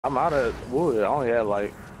I'm out of wood. I only had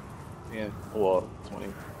like 10, well,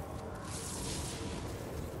 20.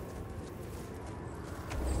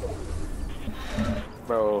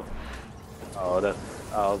 Bro, oh, that's,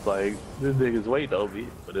 I was like, this nigga's weight over,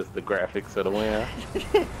 but it's the graphics of the win.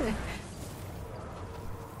 Damn,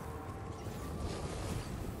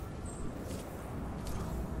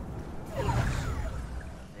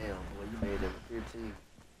 boy, you made it 15. You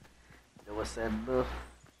know what's that enough?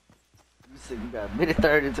 You said you got a minute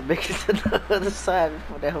 30 to make it to the other side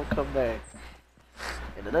before that whole come back.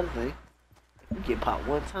 And another thing, if you get popped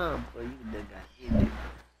one time, boy, you done got ended.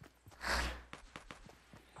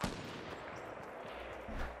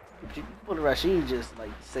 You pull the Rashid just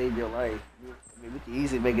like save your life. I mean, we can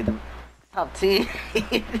easily make it the top 10.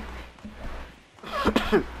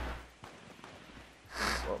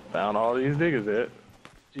 Well, found all these niggas at.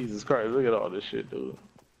 Jesus Christ, look at all this shit, dude.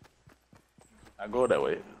 I go that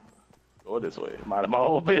way. Go this way. Mind my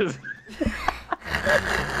whole business.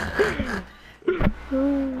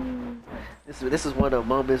 This is one of the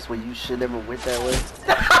moments when you should never went that way.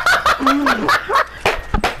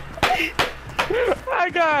 I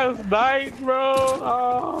got sniped, bro.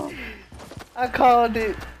 Oh. I called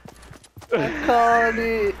it. I called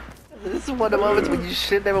it. This is one of the moments when you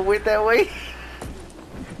should never went that way.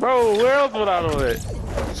 Bro, where else would I do it?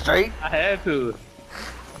 Straight? I had to.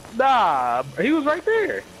 Nah, he was right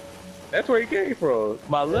there. That's where he came from.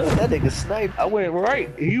 My left. That nigga sniped. I went right.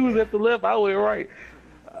 He was at the left. I went right.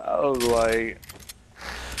 I was like,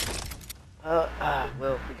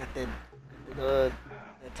 well, we got that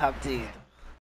top 10.